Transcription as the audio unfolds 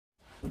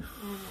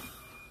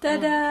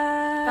Tada!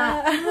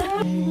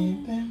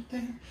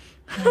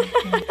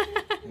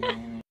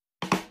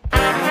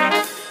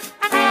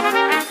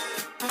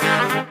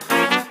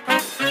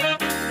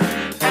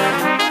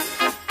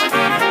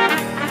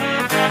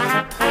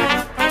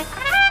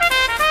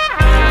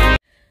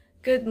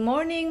 Good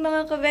morning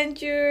mga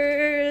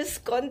ka-Ventyurs!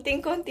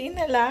 Konting-konti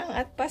na lang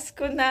at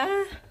Pasko na.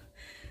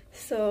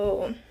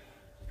 So,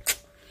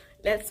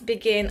 let's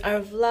begin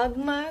our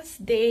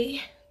Vlogmas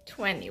Day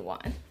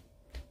 21.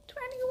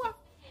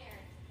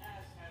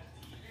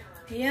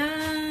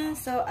 Yan.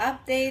 So,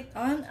 update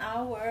on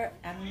our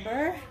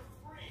ember.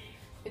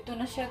 Ito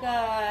na siya,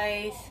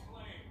 guys.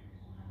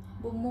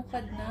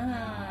 Bumukad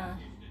na.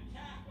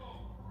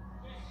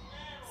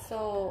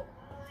 So,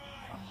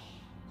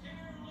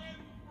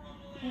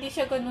 hindi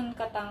siya ganun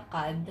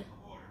katangkad.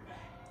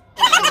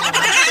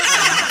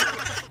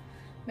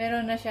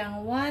 Meron na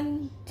siyang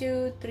 1,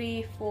 2,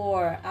 3,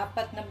 4.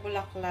 4 na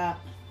bulaklak.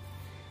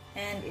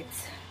 And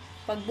it's,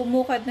 pag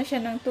bumukad na siya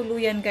ng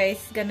tuluyan,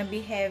 guys, gonna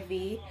be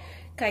heavy.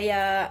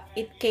 Kaya,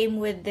 it came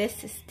with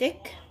this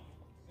stick.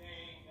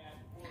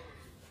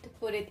 To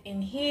put it in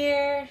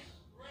here.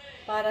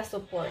 Para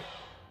support.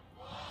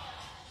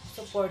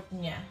 Support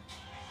niya.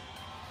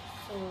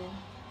 So,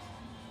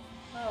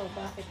 oh,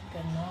 bakit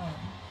ganon?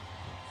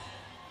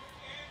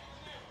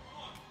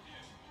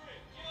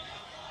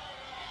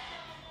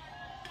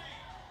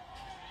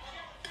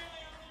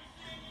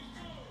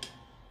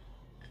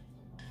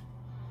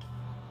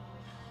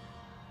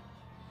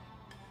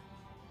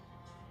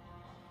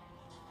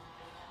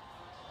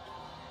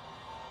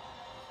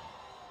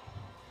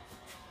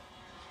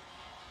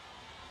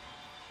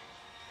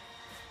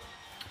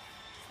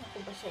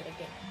 Saan ba siya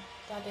lagyan?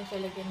 Saan siya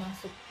lagyan ng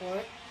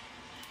support?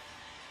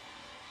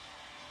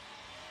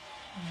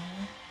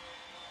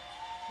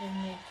 Then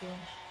medyo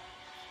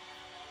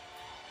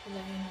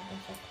ilagay natin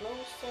siya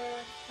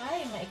closer.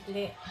 Ay,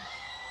 maikli.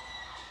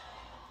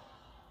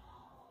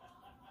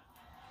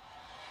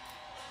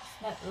 It's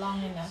not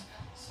long enough.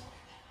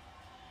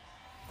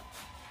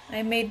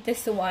 I made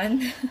this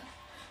one.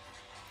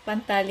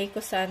 Pantali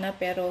ko sana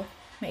pero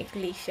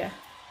maikli siya.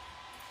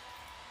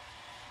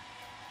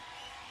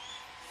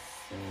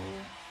 So,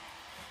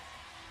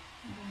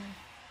 I'm gonna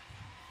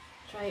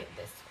try it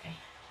this way.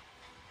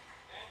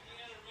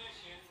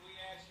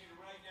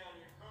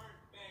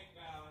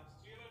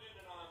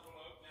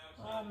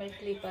 Oh, may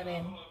clip pa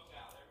rin.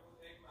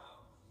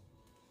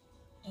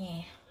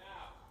 Eh.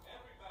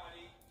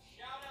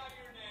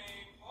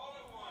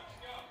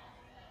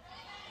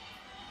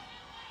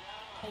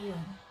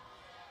 Ayun.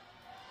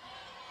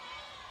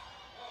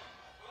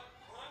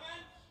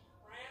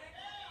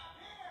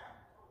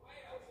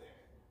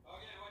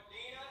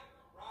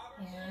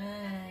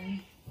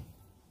 Yan.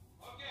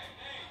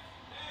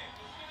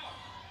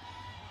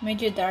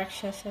 Medyo dark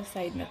siya sa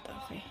side na to.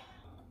 Okay.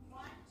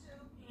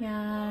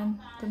 Yan.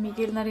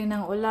 Tumigil na rin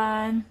ang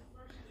ulan.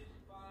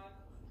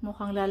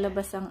 Mukhang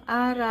lalabas ang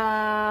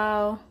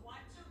araw.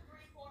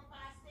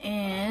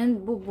 And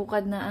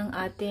bubukad na ang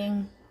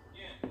ating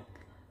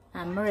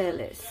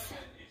amaryllis.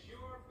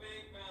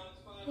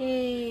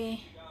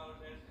 Yay!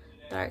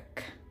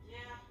 Dark.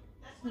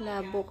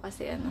 Malabo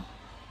kasi ano.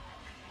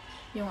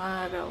 Yung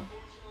araw.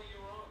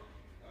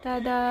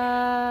 Tada!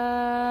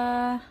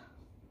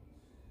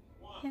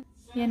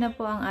 Yan na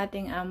po ang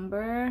ating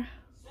amber.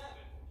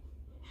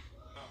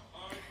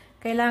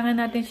 Kailangan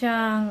natin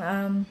siyang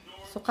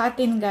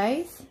sukatin,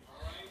 guys,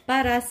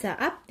 para sa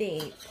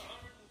update.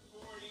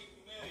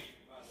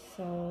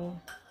 So,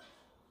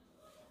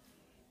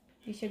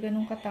 hindi siya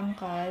ganun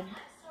katangkad.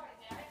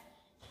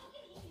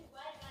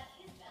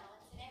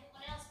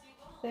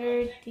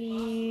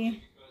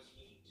 30.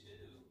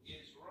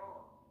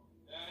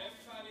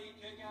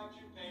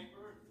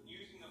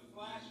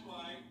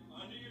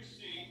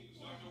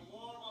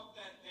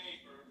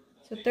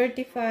 So,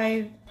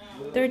 35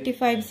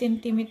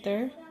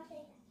 centimeter.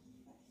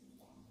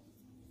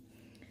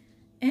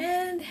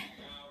 And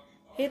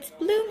it's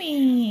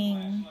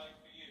blooming.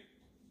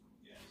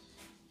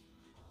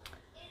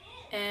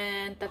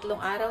 And 3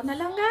 araw na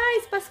lang,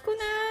 guys. Pasko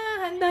na.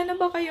 Handa na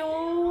ba kayo?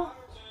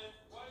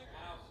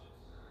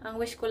 Ang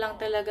wish ko lang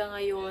talaga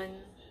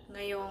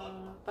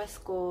ngayong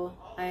Pasko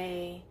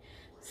ay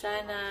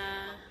sana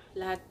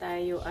lahat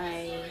tayo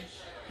ay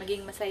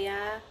maging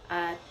masaya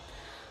at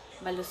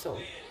malusog.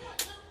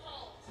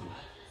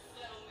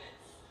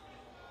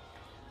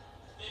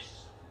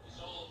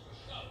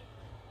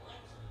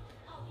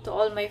 To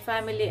all my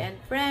family and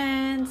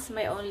friends,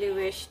 my only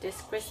wish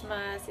this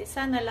Christmas is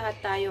sana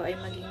lahat tayo ay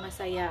maging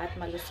masaya at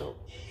malusog.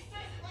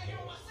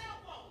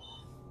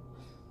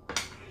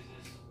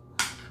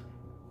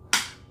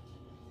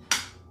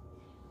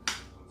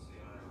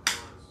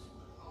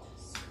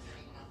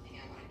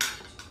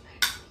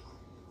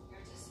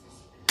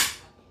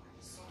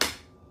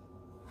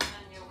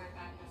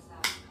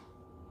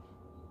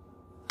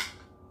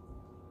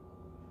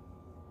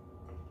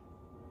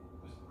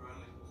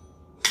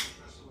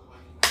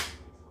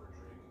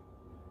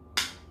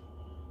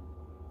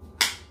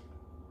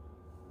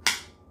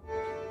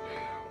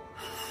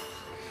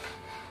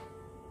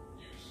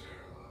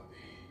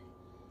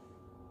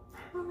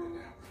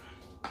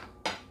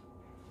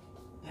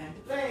 Time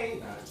to play.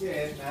 Not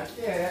yet, not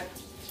yet.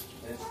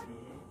 Let's see.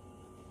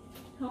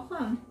 How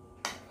come?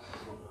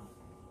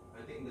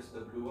 I think that's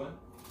the blue one.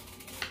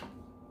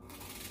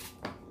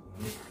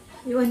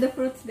 You want the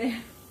fruits there?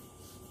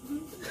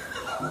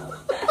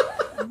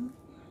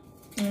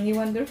 You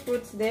want the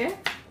fruits there?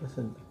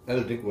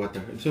 I'll drink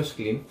water. It's just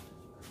clean.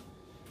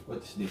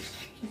 What is this?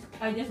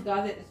 I just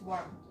got it. It's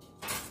warm.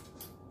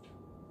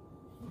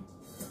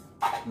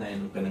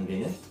 Nainom ka ng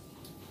ganyan?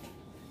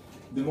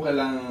 Hindi mo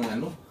kailangan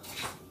ano?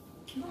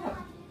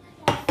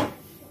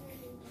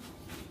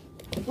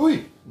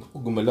 Uy! Naku,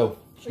 gumalaw.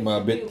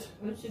 Sumabit.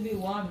 It should be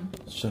warm.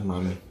 Siya,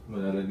 mami.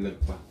 Malalaglag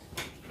pa.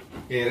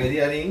 Okay, ready,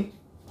 Aling?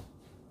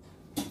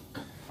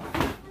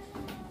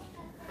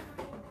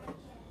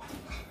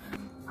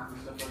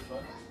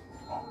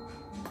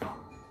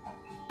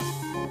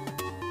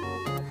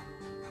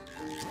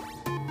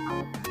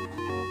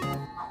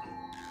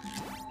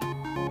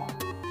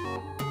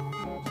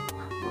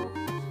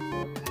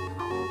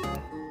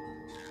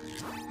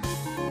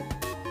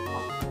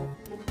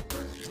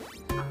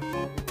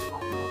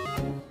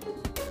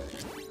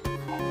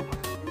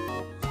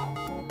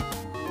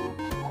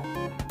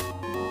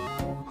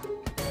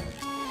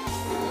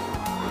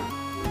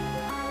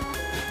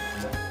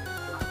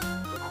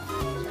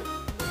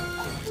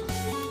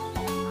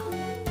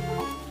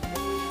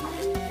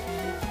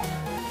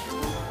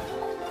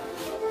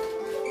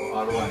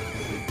 R1.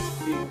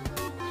 See,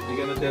 I'm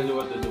gonna tell you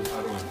what to do,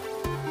 R1.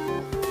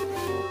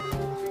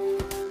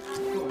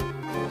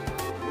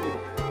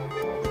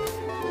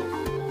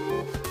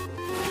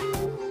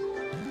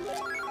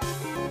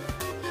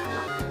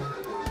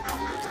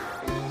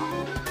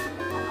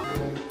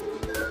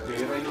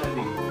 Okay, right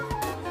landing.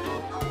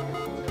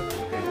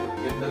 Okay,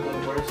 get that one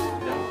first.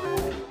 Jump.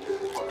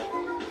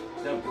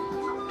 Jump.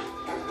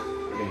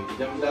 Okay,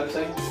 jump that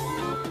side.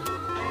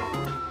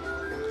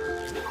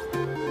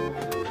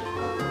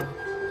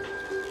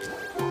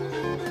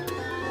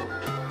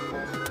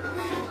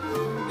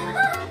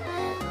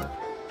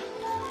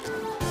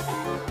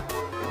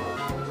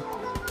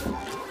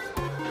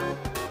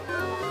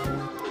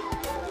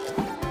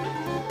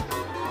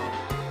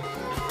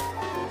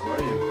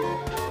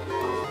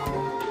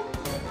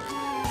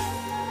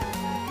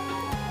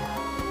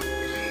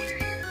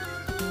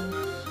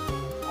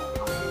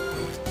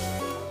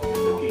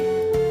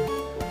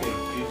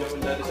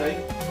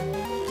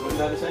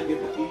 Other side, get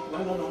the key. No.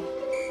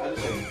 Other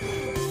side.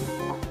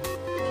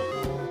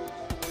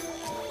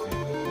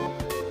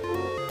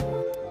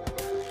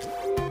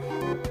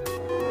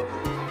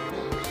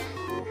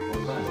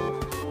 Hold on.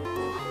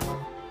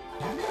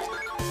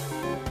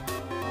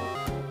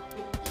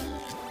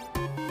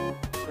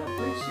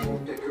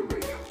 Replacing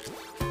decoration.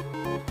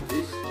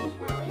 This is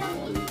where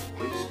people who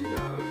wasted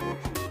hours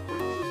watching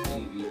pointless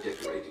TV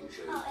decorating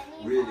shows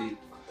really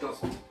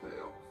doesn't pay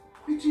off.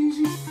 It's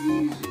easy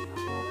peasy.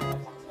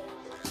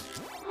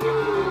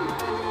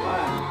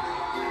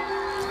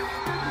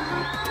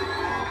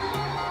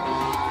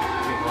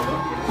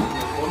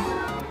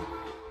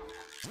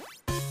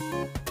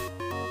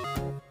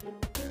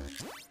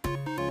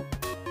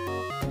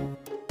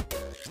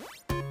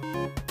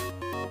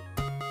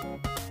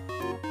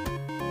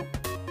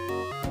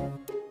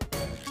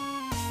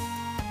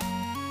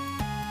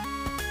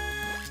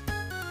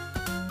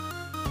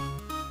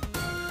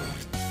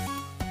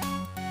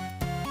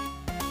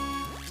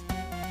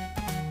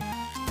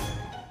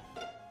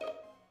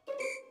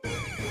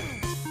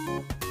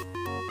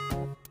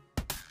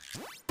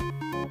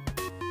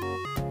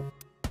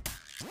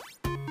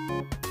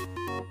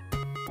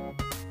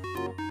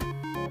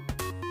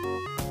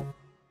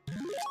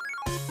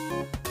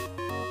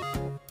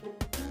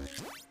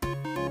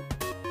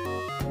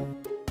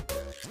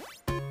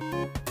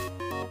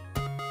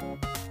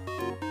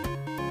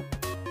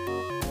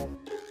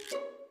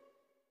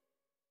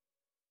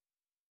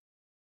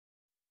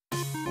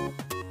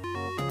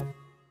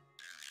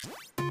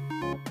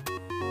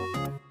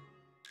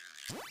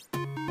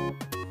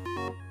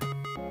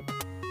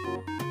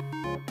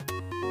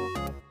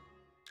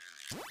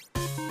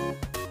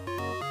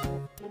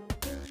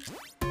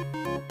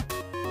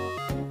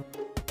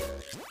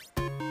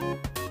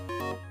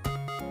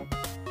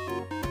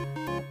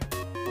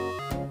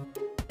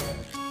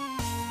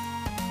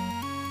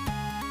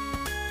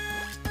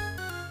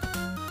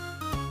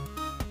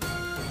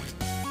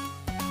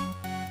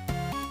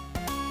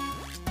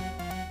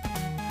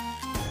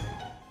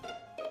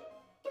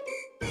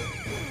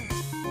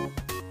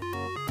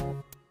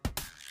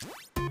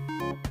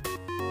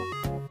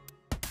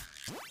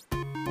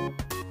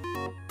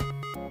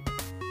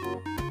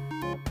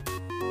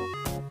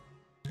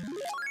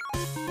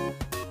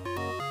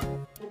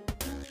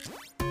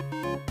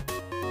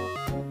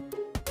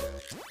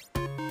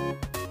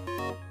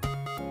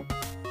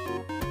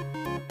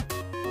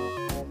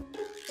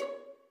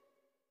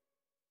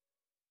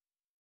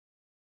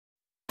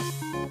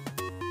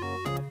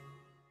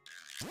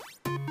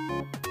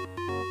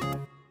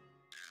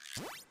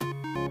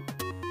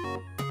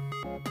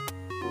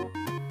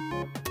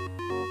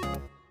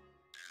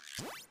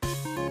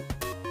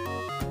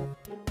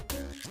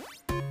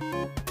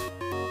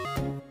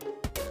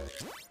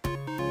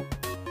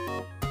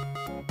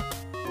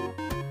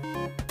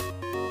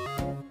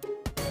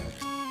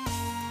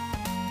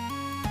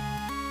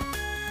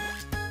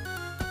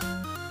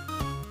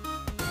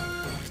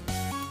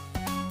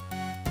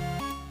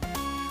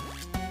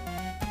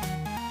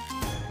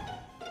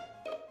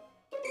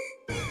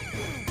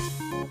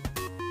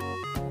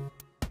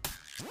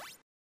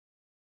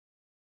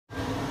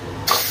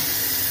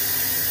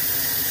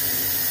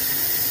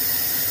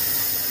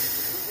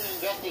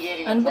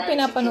 investigating Ano a ba private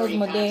pinapanood security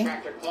mo, De?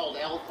 contractor called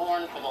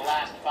Elkhorn for the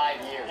last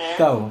 5 years.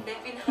 Ikaw.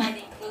 They've been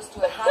hiding close to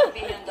 $500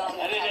 million.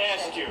 I didn't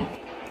ask you.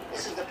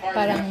 This is the part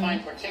Parang I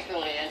find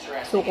particularly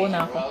interesting. suko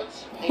na ako. Roads.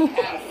 They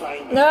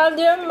have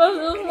Nadia,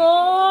 masus mo!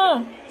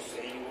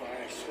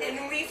 And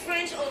we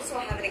French also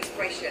have an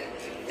expression.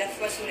 La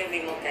foi soulève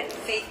les montagnes.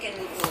 Faith can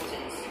move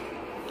mountains.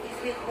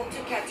 If we hope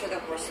to capture the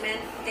horsemen,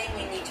 then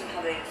you need to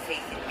have a little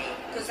faith in me.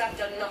 Because I've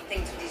done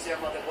nothing to deserve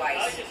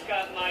otherwise. I just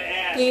got my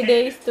ass. 3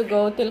 days to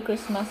go till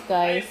Christmas,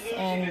 guys.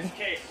 And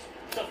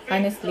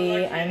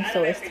honestly, I'm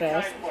so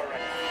stressed.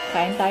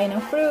 Kain tayo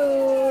ng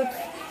fruits.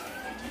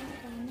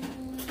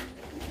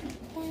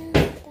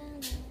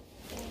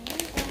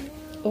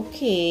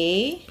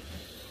 Okay.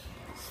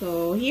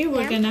 So, here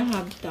we're gonna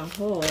have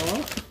taho.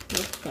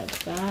 Look at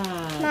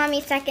that.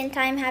 Mommy's second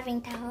time having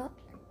taho.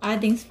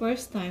 Adding's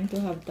first time to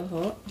have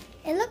taho.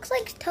 It looks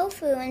like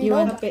tofu and You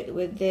wanna boba. put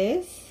with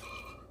this?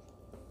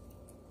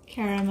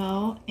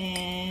 Caramel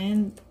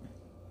and...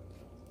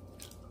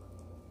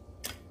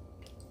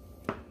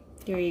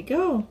 There you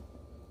go.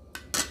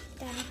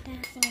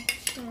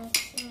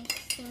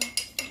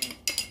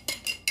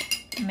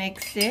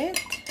 Mix it.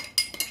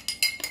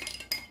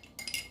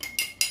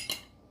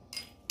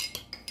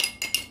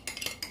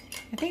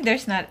 I think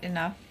there's not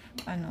enough.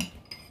 Ano.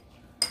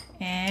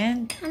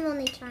 And I'm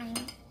only trying.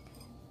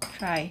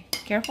 try.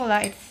 Careful,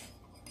 it's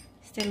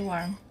still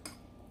warm.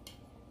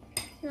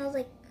 Smells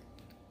like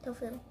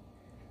tofu.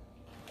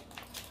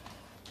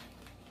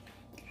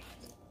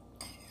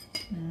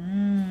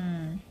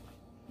 Mmm.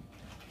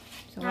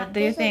 So what That do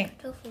you tastes like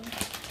think? tofu.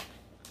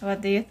 What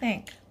do you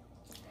think?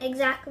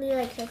 Exactly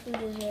like tofu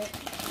dessert.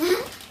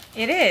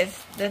 It is.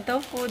 The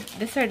tofu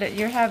dessert that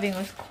you're having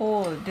was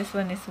cold. This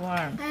one is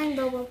warm. And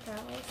boba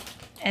pearls.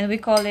 And we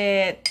call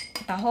it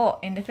taho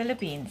in the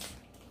Philippines.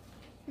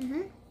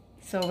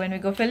 So when we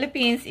go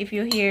Philippines, if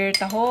you hear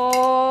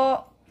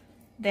taho,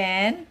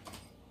 then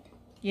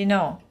you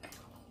know.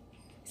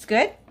 It's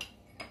good?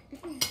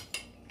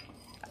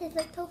 Tastes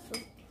like tofu.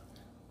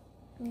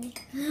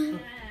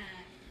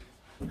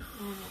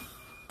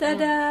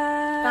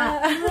 Ta-da!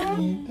 Hi,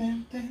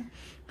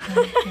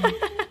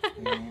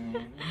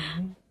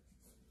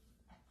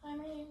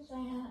 my name is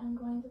Raya. I'm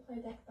going to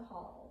play Deck the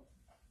Halls.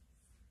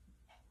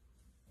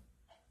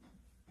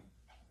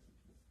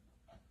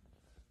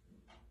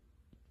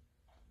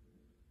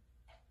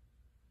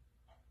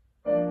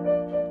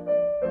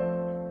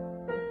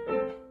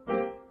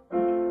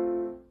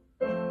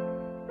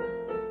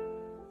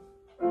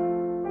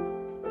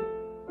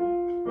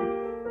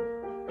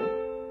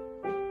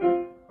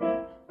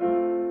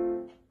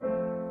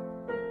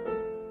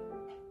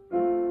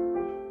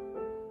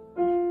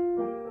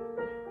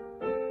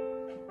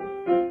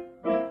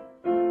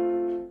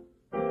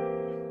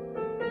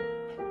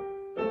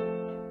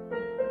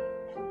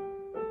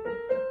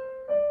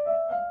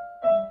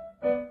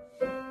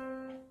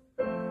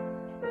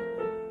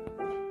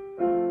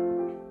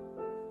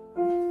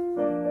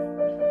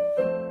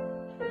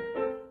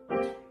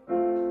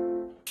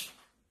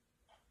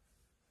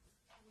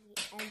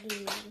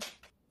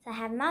 So I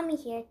have mommy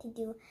here to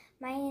do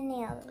my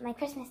nails, my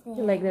Christmas nails.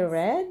 You like the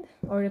red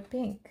or the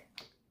pink?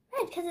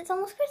 Red, because it's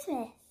almost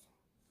Christmas.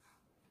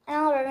 And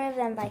I'll remove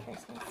them by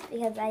Christmas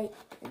because I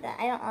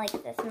don't like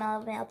the smell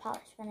of nail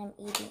polish when I'm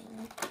eating.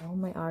 Oh,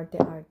 my arte.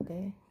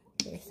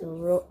 Okay,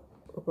 so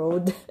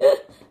road,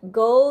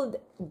 gold,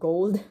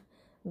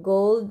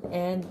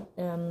 and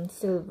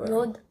silver.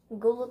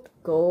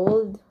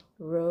 Gold.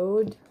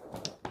 Road.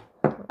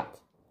 What?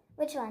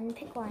 Which one?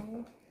 Pick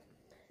one.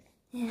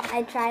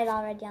 I tried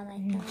already on my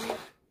phone.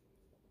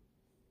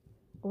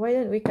 Why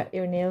don't we cut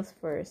your nails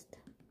first?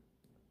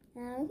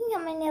 We can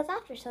cut my nails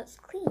after so it's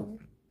clean.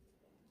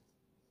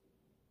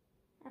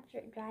 After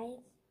it dries.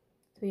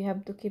 So you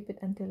have to keep it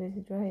until it's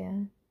dry,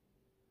 huh?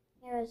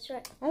 Yeah, it's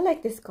short. I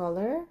like this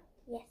color.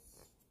 Yes.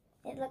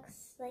 It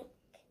looks like...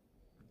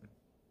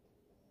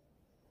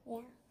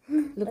 Yeah.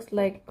 Looks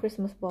like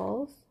Christmas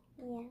balls.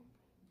 Yeah.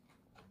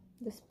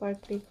 The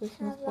sparkly I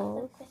Christmas have lots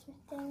balls. of Christmas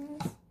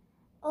things.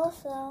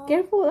 Also,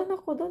 Careful, anak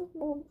ko, don't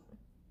move.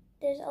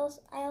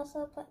 I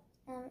also put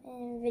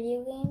in video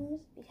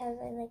games because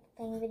I like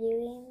playing video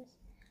games.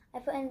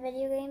 I put in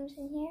video games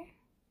in here.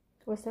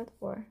 What's that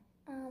for?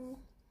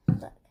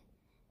 Look.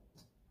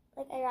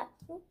 Like I got,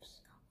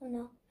 oops. Oh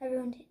no, I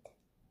ruined it.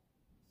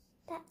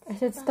 That's I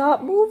said fine.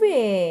 stop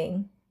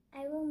moving.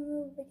 I will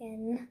move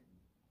again.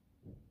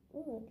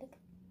 Ooh, look.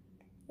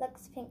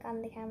 Looks pink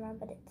on the camera,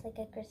 but it's like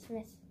a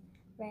Christmas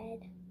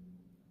red.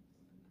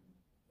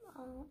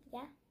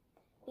 Yeah.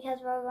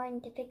 Because we're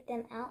going to pick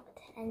them out,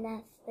 and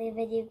that's the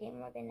video game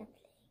we're gonna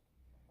play.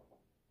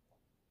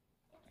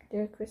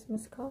 They're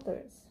Christmas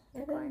colors.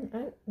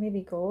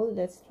 Maybe gold.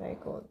 Let's try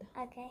gold.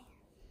 Okay.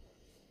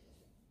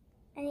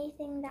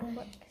 Anything that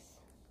works.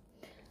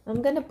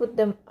 I'm gonna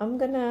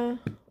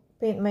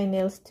paint my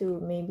nails to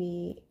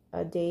maybe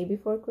a day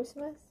before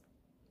Christmas.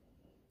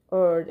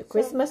 Or the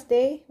Christmas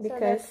day, So they're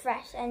because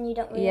fresh and you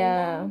don't ruin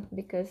them.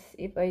 because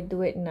if I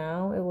do it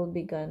now, it will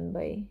be gone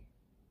by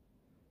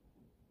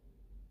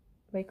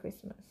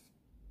Christmas.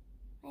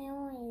 I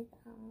always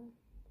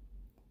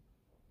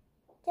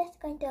just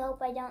going to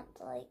hope I don't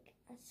like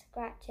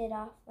scratch it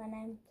off when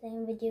I'm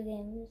playing video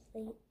games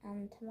late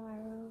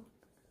tomorrow.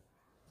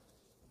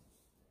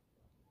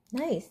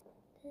 Nice.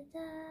 Da,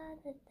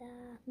 da, da.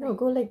 No,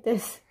 go like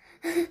this.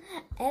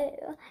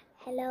 Oh,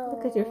 hello.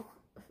 Look at your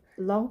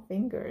long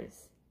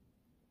fingers.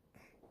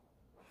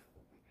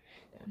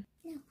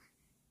 No.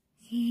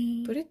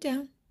 Put it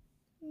down.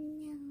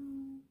 No.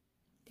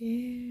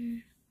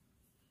 There.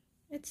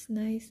 It's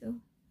nice.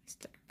 Oh,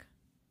 stuck.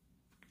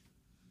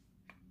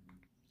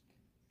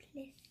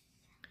 Please.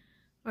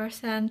 Our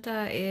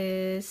Santa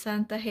is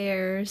Santa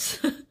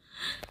hairs.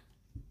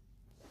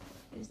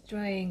 It's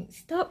drying.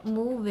 Stop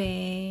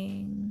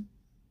moving.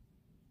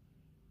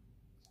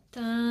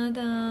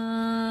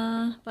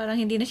 Tada! Parang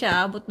hindi na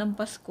siya abot ng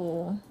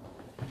Pasko.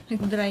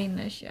 Nag-dry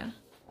na siya.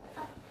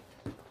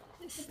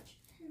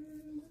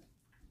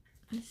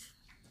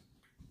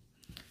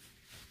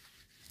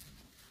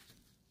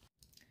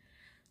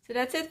 So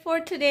that's it for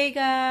today,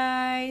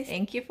 guys.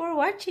 Thank you for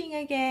watching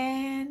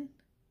again.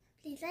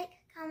 Please like,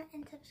 comment,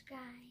 and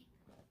subscribe.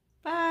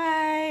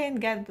 Bye and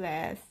God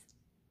bless.